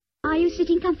you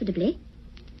sitting comfortably?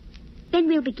 Then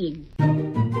we'll begin.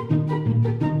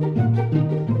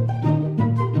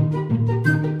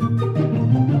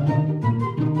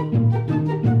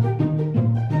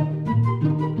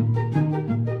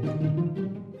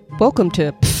 Welcome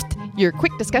to your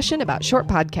quick discussion about short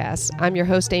podcasts. I'm your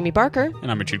host, Amy Barker. And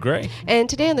I'm Richard Gray. And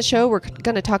today on the show, we're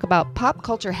going to talk about Pop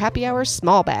Culture Happy Hour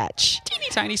Small Batch. Teeny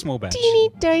tiny small batch. Teeny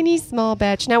tiny small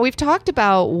batch. Now, we've talked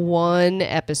about one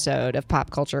episode of Pop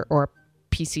Culture, or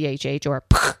PCHH, or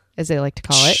as they like to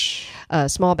call it,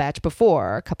 Small Batch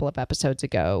before. A couple of episodes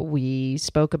ago, we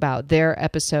spoke about their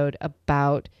episode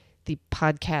about the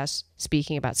podcast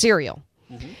speaking about cereal,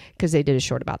 because they did a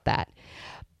short about that.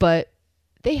 But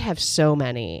they have so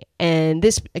many. And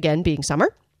this, again, being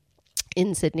summer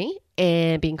in Sydney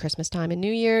and being Christmas time and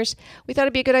New Year's, we thought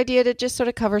it'd be a good idea to just sort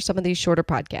of cover some of these shorter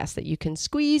podcasts that you can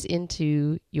squeeze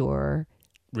into your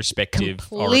respective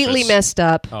completely orifice. Messed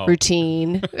up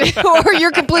routine or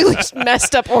your completely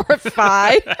messed up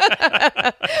orifice.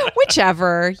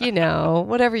 Whichever,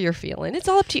 whatever you're feeling. It's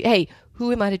all up to you. Hey,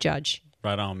 who am I to judge?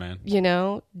 Right on, man.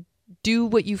 Do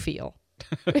what you feel.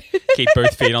 Keep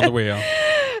both feet on the wheel.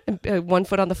 1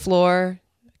 foot on the floor.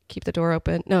 Keep the door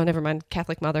open. No, never mind.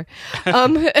 Catholic mother.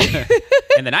 In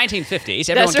the 1950s,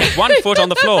 everyone kept 1 foot on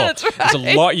the floor. That's right. There's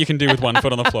a lot you can do with 1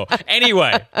 foot on the floor.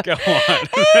 Anyway, go on.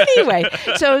 Anyway,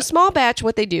 so Small Batch,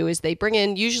 what they do is they bring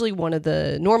in usually one of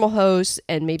the normal hosts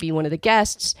and maybe one of the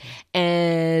guests,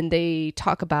 and they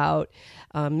talk about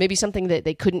maybe something that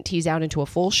they couldn't tease out into a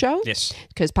full show. Yes.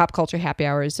 Because Pop Culture Happy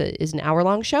Hour is an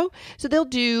hour-long show. So they'll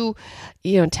do,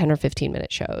 10 or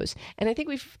 15-minute shows. And I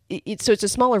think it's a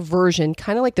smaller version,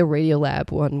 kind of like the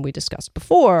Radiolab one we discussed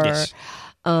before. Yes.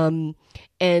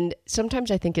 And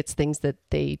sometimes I think it's things that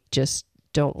they just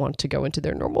don't want to go into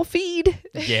their normal feed.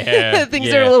 Yeah.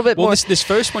 Things are a little bit more... This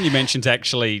first one you mentioned is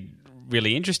actually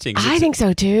really interesting. I think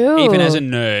so too. Even as a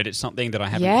nerd, it's something that I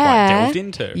haven't quite delved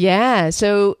into. Yeah.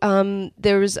 So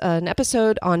there was an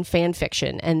episode on fan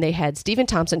fiction, and they had Stephen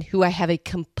Thompson, who I have a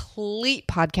complete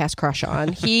podcast crush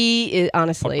on. He is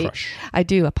honestly, Pod crush. I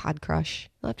do a pod crush.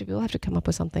 We'll have to come up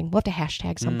with something. We'll have to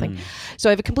hashtag something. So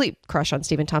I have a complete crush on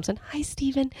Stephen Thompson. Hi,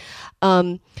 Stephen.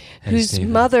 Whose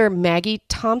Stephen. mother, Maggie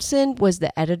Thompson, was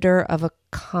the editor of a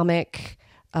comic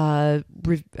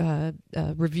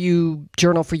review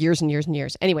journal for years and years and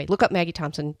years. Anyway, look up Maggie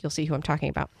Thompson. You'll see who I'm talking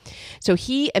about. So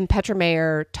he and Petra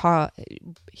Mayer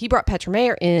he brought Petra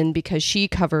Mayer in because she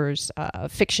covers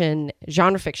fiction,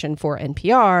 genre fiction for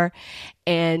NPR,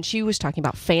 and she was talking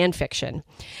about fan fiction.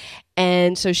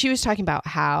 And so she was talking about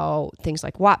how things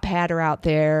like Wattpad are out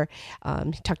there.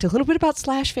 Talked a little bit about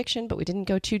slash fiction, but we didn't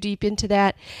go too deep into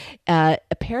that.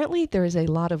 Apparently, there is a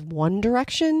lot of One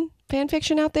Direction fan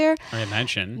fiction out there. I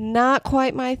imagine. Not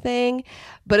quite my thing,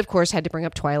 but of course had to bring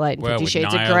up Twilight and 50 with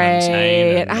Shades of Niall Grey. and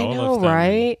Tane and I all know, of them.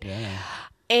 right? Yeah.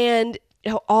 And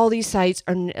all these sites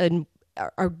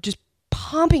are just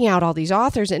pumping out all these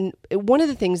authors. And one of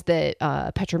the things that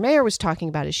Petra Mayer was talking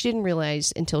about is she didn't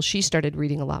realize until she started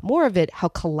reading a lot more of it how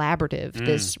collaborative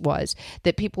this was,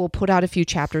 that people will put out a few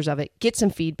chapters of it, get some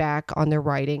feedback on their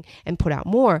writing, and put out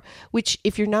more, which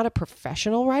if you're not a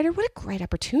professional writer, what a great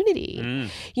opportunity.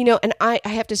 And I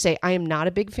have to say, I am not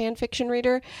a big fan fiction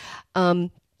reader.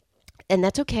 And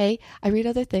that's okay. I read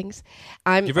other things.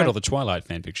 You've read all the Twilight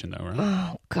fan fiction, though, right?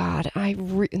 Oh, God.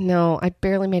 No, I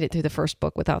barely made it through the first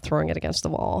book without throwing it against the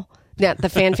wall. Not the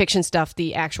fan fiction stuff,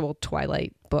 the actual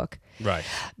Twilight book. Right.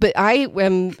 But I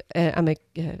am,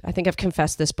 I think I've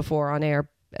confessed this before on air,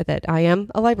 that I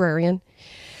am a librarian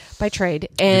by trade.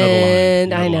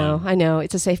 And I know.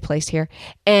 It's a safe place here.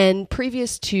 And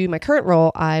previous to my current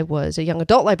role, I was a young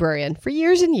adult librarian for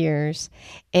years and years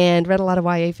and read a lot of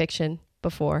YA fiction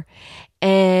before.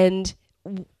 And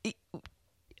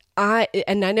I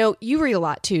know you read a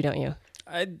lot too, don't you?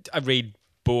 I read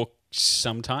books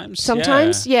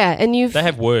sometimes. Yeah. And They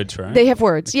have words, right? They have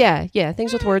words. Yeah.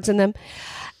 Things with words in them.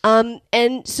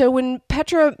 And so when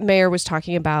Petra Mayer was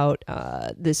talking about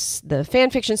the fan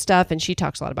fiction stuff, and she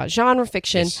talks a lot about genre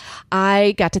fiction, Yes.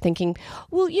 I got to thinking,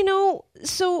 well,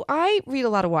 so I read a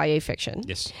lot of YA fiction.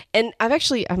 Yes. And I'm a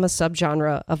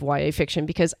subgenre of YA fiction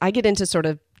because I get into sort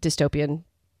of dystopian,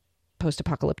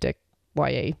 post-apocalyptic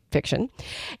YA fiction.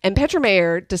 And Petra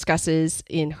Mayer discusses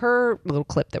in her little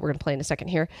clip that we're going to play in a second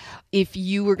here, if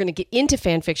you were going to get into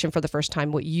fan fiction for the first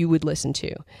time, what you would listen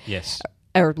to. Yes.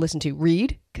 Or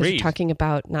read, because you're talking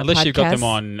about not Unless podcasts. you've got them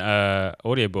on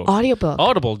audiobook.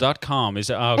 Audible.com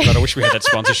is... Oh, God, I wish we had that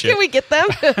sponsorship. Can we get them?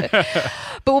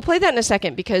 But we'll play that in a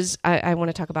second because I want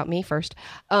to talk about me first.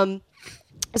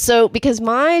 So, because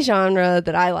my genre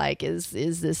that I like is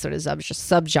this sort of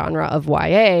subgenre of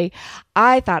YA,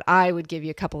 I thought I would give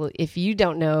you a couple. If you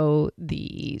don't know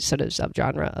the sort of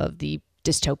subgenre of the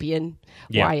dystopian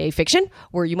YA fiction,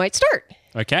 where you might start.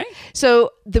 Okay.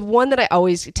 So the one that I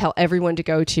always tell everyone to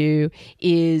go to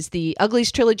is the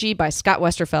Uglies trilogy by Scott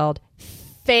Westerfeld.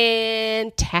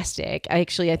 Fantastic. I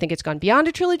think it's gone beyond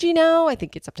a trilogy now. I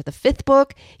think it's up to the 5th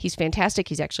book. He's fantastic.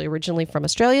 He's actually originally from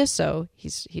Australia, so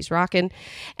he's rocking.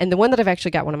 And the one that I've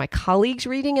actually got one of my colleagues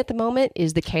reading at the moment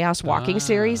is the Chaos Walking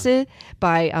series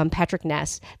by Patrick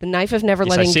Ness. The Knife of Never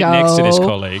Letting Go. I sit next to this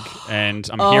colleague, and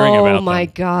I'm hearing about them. Oh my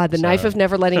God, the Knife of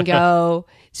Never Letting Go.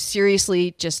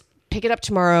 Seriously, just pick it up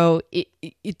tomorrow.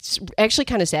 It's actually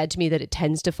kind of sad to me that it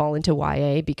tends to fall into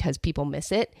YA because people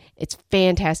miss it. It's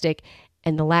fantastic.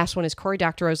 And the last one is Cory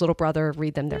Doctorow's little brother.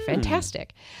 Read them; they're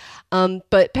fantastic.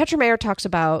 But Petra Mayer talks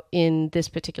about in this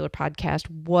particular podcast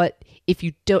what if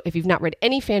you've not read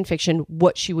any fan fiction,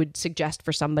 what she would suggest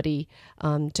for somebody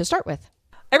to start with.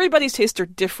 Everybody's tastes are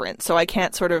different, so I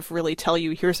can't sort of really tell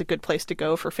you here's a good place to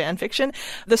go for fan fiction.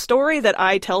 The story that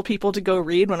I tell people to go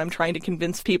read when I'm trying to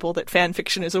convince people that fan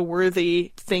fiction is a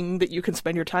worthy thing that you can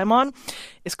spend your time on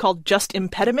is called Just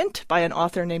Impediment by an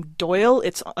author named Doyle.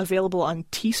 It's available on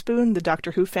Teaspoon, the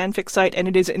Doctor Who fanfic site, and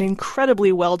it is an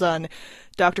incredibly well done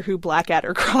Doctor Who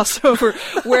Blackadder crossover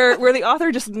where the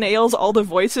author just nails all the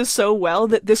voices so well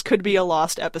that this could be a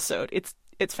lost episode.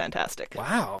 It's fantastic.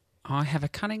 Wow. I have a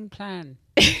cunning plan.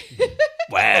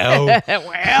 Wow.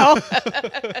 Well.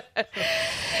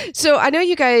 So I know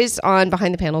you guys on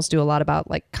Behind the Panels do a lot about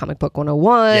like Comic Book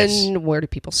 101. Yes. Where do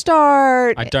people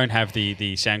start? I don't have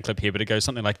the sound clip here, but it goes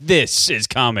something like, this is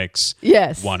Comics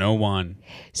 101.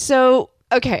 So,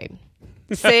 okay.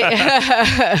 David's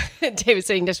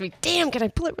saying this to me, damn, can I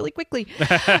pull it really quickly?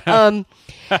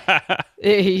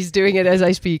 He's doing it as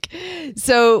I speak.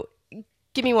 So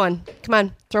give me one. Come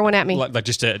on, throw one at me. Like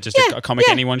just a comic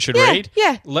anyone should read?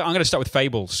 Yeah. I'm going to start with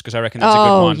Fables because I reckon that's a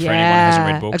good one for anyone who hasn't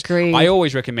read books. Agreed. I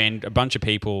always recommend a bunch of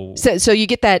people. So you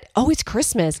get that, it's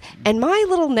Christmas. And my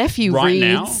little nephew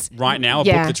reads. Right now, a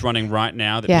book that's running right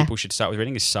now that people should start with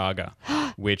reading is Saga,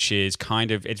 which is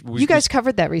kind of... You guys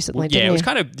covered that recently, didn't you? It was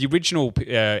kind of... The original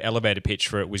elevator pitch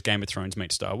for it was Game of Thrones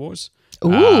meets Star Wars.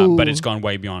 Ooh. But it's gone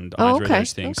way beyond either of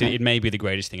those things. Okay. It may be the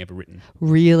greatest thing ever written.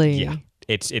 Really? Yeah.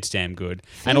 It's damn good.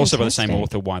 Fantastic. And also by the same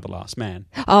author, Why the Last Man.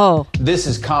 Oh. This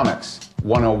is Comics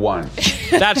 101.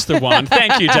 That's the one.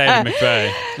 Thank you, David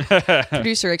McVeigh.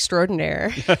 Producer extraordinaire.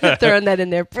 Throwing that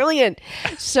in there. Brilliant.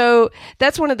 So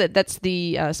that's that's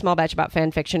the small batch about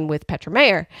fan fiction with Petra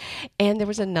Mayer. And there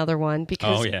was another one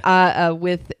because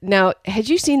now, had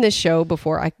you seen this show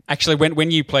before? Actually,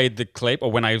 when you played the clip, or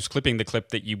when I was clipping the clip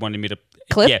that you wanted me to...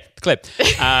 Clip? Yeah, clip.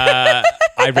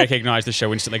 I recognized the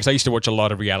show instantly because I used to watch a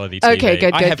lot of reality TV. Okay,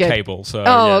 good. I have cable, so...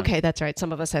 Okay, that's right.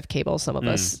 Some of us have cable, some of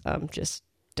us just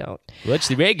don't. Watch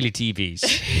the regular TVs.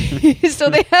 So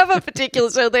they have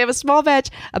a small batch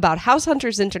about House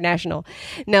Hunters International.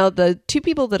 Now, the two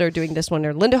people that are doing this one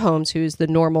are Linda Holmes, who's the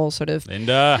normal sort of...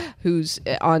 who's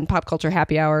on Pop Culture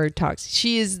Happy Hour talks.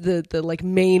 She is the like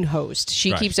main host.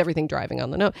 She keeps everything driving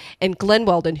on the note. And Glenn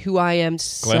Weldon, who I am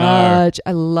I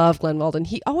love Glenn Weldon.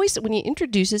 He always, when he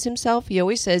introduces himself, he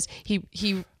always says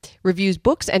he reviews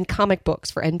books and comic books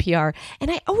for NPR.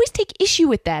 And I always take issue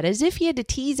with that, as if he had to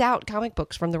tease out comic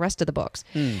books from the rest of the books.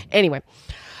 Anyway,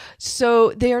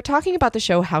 so they are talking about the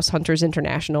show House Hunters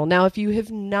International. Now, if you have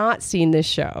not seen this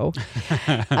show,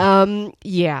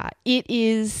 it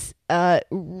is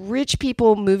rich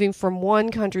people moving from one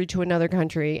country to another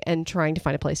country and trying to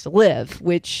find a place to live,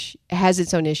 which has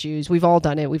its own issues. We've all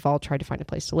done it. We've all tried to find a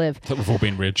place to live. We've all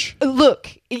been rich.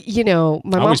 Look, my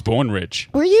mom... I was born rich.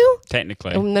 Were you?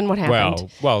 Technically. And then what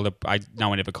happened? Well, no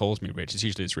one ever calls me rich. It's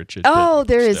usually Richard. Oh,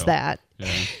 there is that.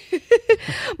 Yeah.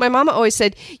 My mama always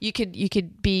said you get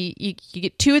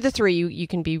two of the three. You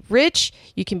can be rich,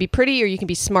 you can be pretty, or you can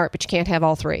be smart, but you can't have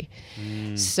all three.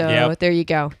 So there you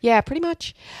go. Yeah, pretty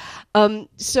much.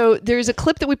 So there's a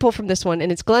clip that we pull from this one,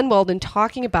 and it's Glenn Weldon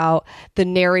talking about the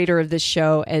narrator of this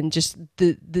show and just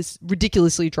this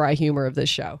ridiculously dry humor of this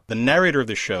show. The narrator of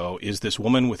the show is this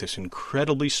woman with this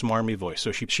incredibly smarmy voice.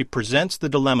 So she presents the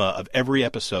dilemma of every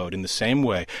episode in the same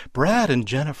way. Brad and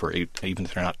Jennifer, even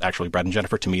if they're not actually Brad and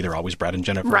Jennifer, to me they're always Brad and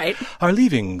Jennifer, right, are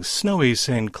leaving snowy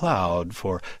St. Cloud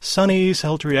for sunny,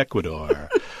 sultry Ecuador.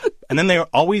 And then there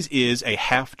always is a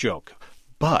half joke.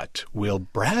 But will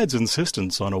Brad's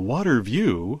insistence on a water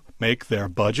view make their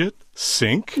budget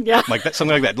sink? Yeah. Like that,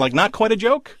 something like that. Like not quite a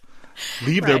joke,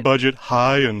 leave their budget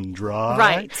high and dry.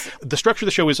 Right. The structure of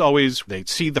the show is always they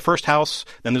see the first house,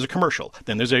 then there's a commercial,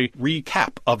 then there's a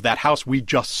recap of that house we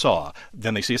just saw,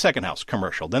 then they see a second house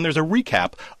commercial, then there's a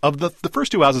recap of the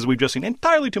first two houses we've just seen.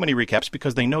 Entirely too many recaps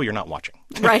because they know you're not watching.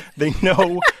 Right. They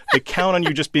know, they count on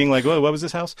you just being like, oh, what was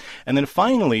this house? And then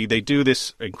finally they do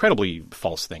this incredibly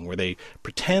false thing where they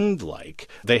pretend like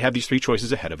they have these three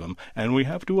choices ahead of them and we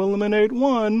have to eliminate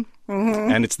one.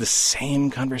 Mm-hmm. And it's the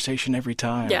same conversation every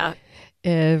time. Yeah.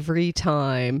 Every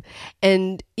time.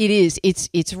 And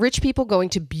it's rich people going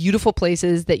to beautiful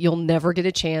places that you'll never get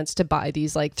a chance to buy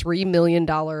these like $3 million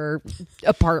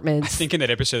apartments. I think in that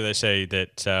episode they say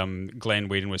that Glenn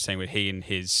Whedon was saying that he and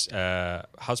his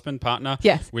partner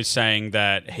was saying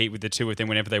that with the two of them,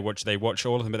 whenever they watch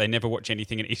all of them, but they never watch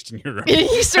anything in Eastern Europe. In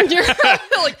Eastern Europe.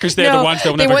 Because they're the ones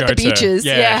they'll never go to. They want the beaches.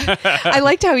 Yeah. I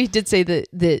liked how he did say that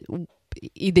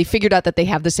they figured out that they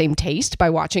have the same taste by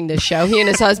watching this show, he and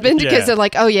his husband, because they're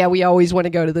like, oh yeah, we always want to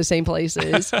go to the same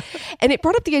places. And it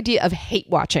brought up the idea of hate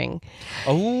watching.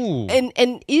 Oh.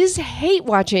 And is hate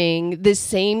watching the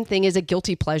same thing as a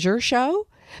guilty pleasure show?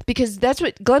 Because that's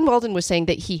what Glenn Weldon was saying,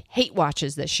 that he hate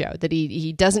watches this show, that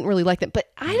he doesn't really like them.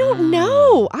 But I don't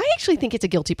know. I actually think it's a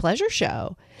guilty pleasure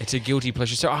show. It's a guilty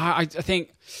pleasure. So I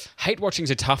think hate watching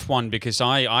is a tough one because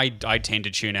I tend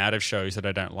to tune out of shows that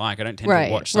I don't like. I don't tend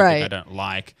to watch something I don't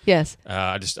like. Yes.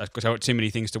 I've got too many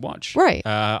things to watch. Right.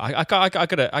 I got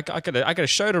a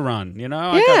show to run. You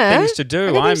know. Yeah. I got things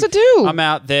to do. I'm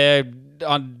out there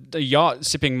on the yacht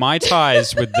sipping Mai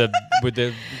Tais with the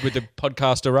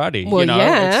podcasterati.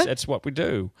 Well, it's what we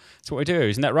do. It's what we do.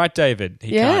 Isn't that right, David?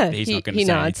 He's not going to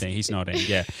say anything. He's nodding.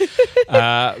 Yeah.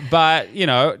 But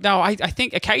no, I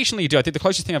think occasionally you do. I think the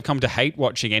closest thing I've come to hate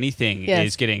watching anything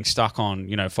is getting stuck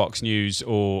on Fox News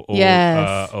or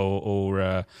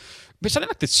but something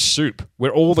like The Soup,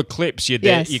 where all the clips you're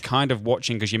kind of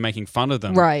watching because you're making fun of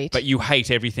them, right? But you hate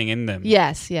everything in them,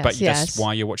 But that's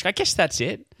why you're watching. I guess that's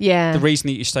it. Yeah. The reason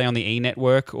that you stay on the E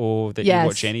Network or that you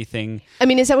watch anything. I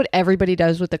mean, is that what everybody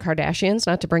does with the Kardashians?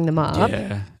 Not to bring them up,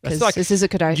 yeah. Because this is a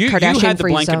Kardashian-free zone. You had the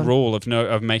blanket rule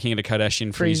of making it a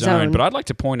Kardashian-free zone, but I'd like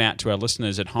to point out to our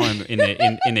listeners at home in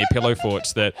their pillow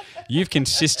forts that you've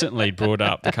consistently brought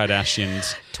up the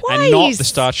Kardashians twice, and not the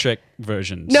Star Trek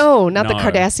versions. No, not the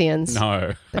Kardashians.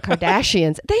 No. The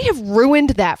Kardashians. They have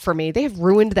ruined that for me. They have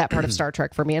ruined that part of Star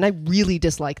Trek for me, and I really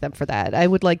dislike them for that. I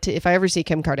would like to, if I ever see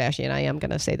Kim Kardashian, I am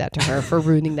going to say that to her for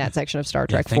ruining that section of Star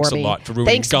Trek for me. Thanks a lot for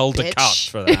ruining Golda Cut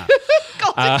for that.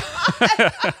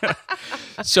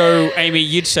 So, Amy,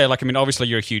 you'd say, obviously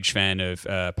you're a huge fan of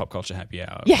Pop Culture Happy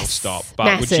Hour. Yes, stop. But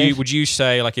massive. would you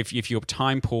say, if you're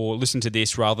time poor, listen to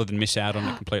this rather than miss out on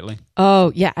it completely?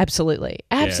 Oh, yeah, absolutely.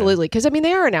 Absolutely. Because,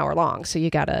 they are an hour long. So you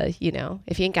got to,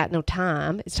 if you ain't got no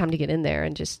time, it's time to get in there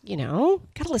and just, got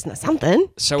to listen to something.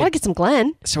 So got to get some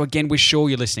Glenn. So, again, we're sure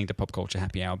you're listening to Pop Culture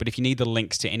Happy Hour. But if you need the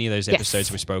links to any of those episodes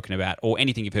we've spoken about or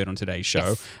anything you've heard on today's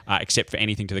show, except for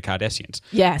anything to the Kardashians,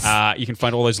 you can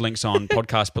find all those links on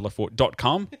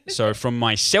podcastpillowfort.com. So from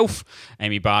myself,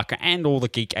 Amy Barker, and all the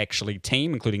Geek Actually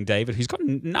team, including David, who's got a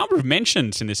number of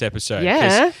mentions in this episode.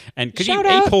 Yeah. Because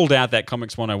he pulled out that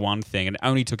Comics 101 thing and it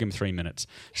only took him 3 minutes.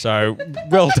 So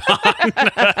well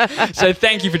done. So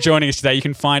thank you for joining us today. You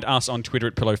can find us on Twitter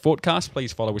at PillowFortcast.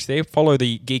 Please follow us there. Follow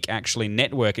the Geek Actually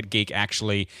Network at Geek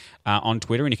Actually on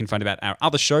Twitter, and you can find about our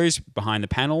other shows, Behind the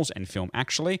Panels and Film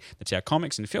Actually. That's our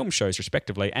comics and film shows,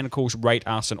 respectively. And, of course, rate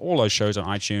us and all those shows on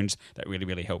iTunes. That really,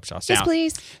 really helps us out. Yes, please.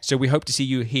 So we hope to see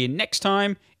you here next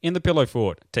time in the Pillow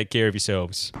Fort. Take care of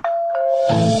yourselves.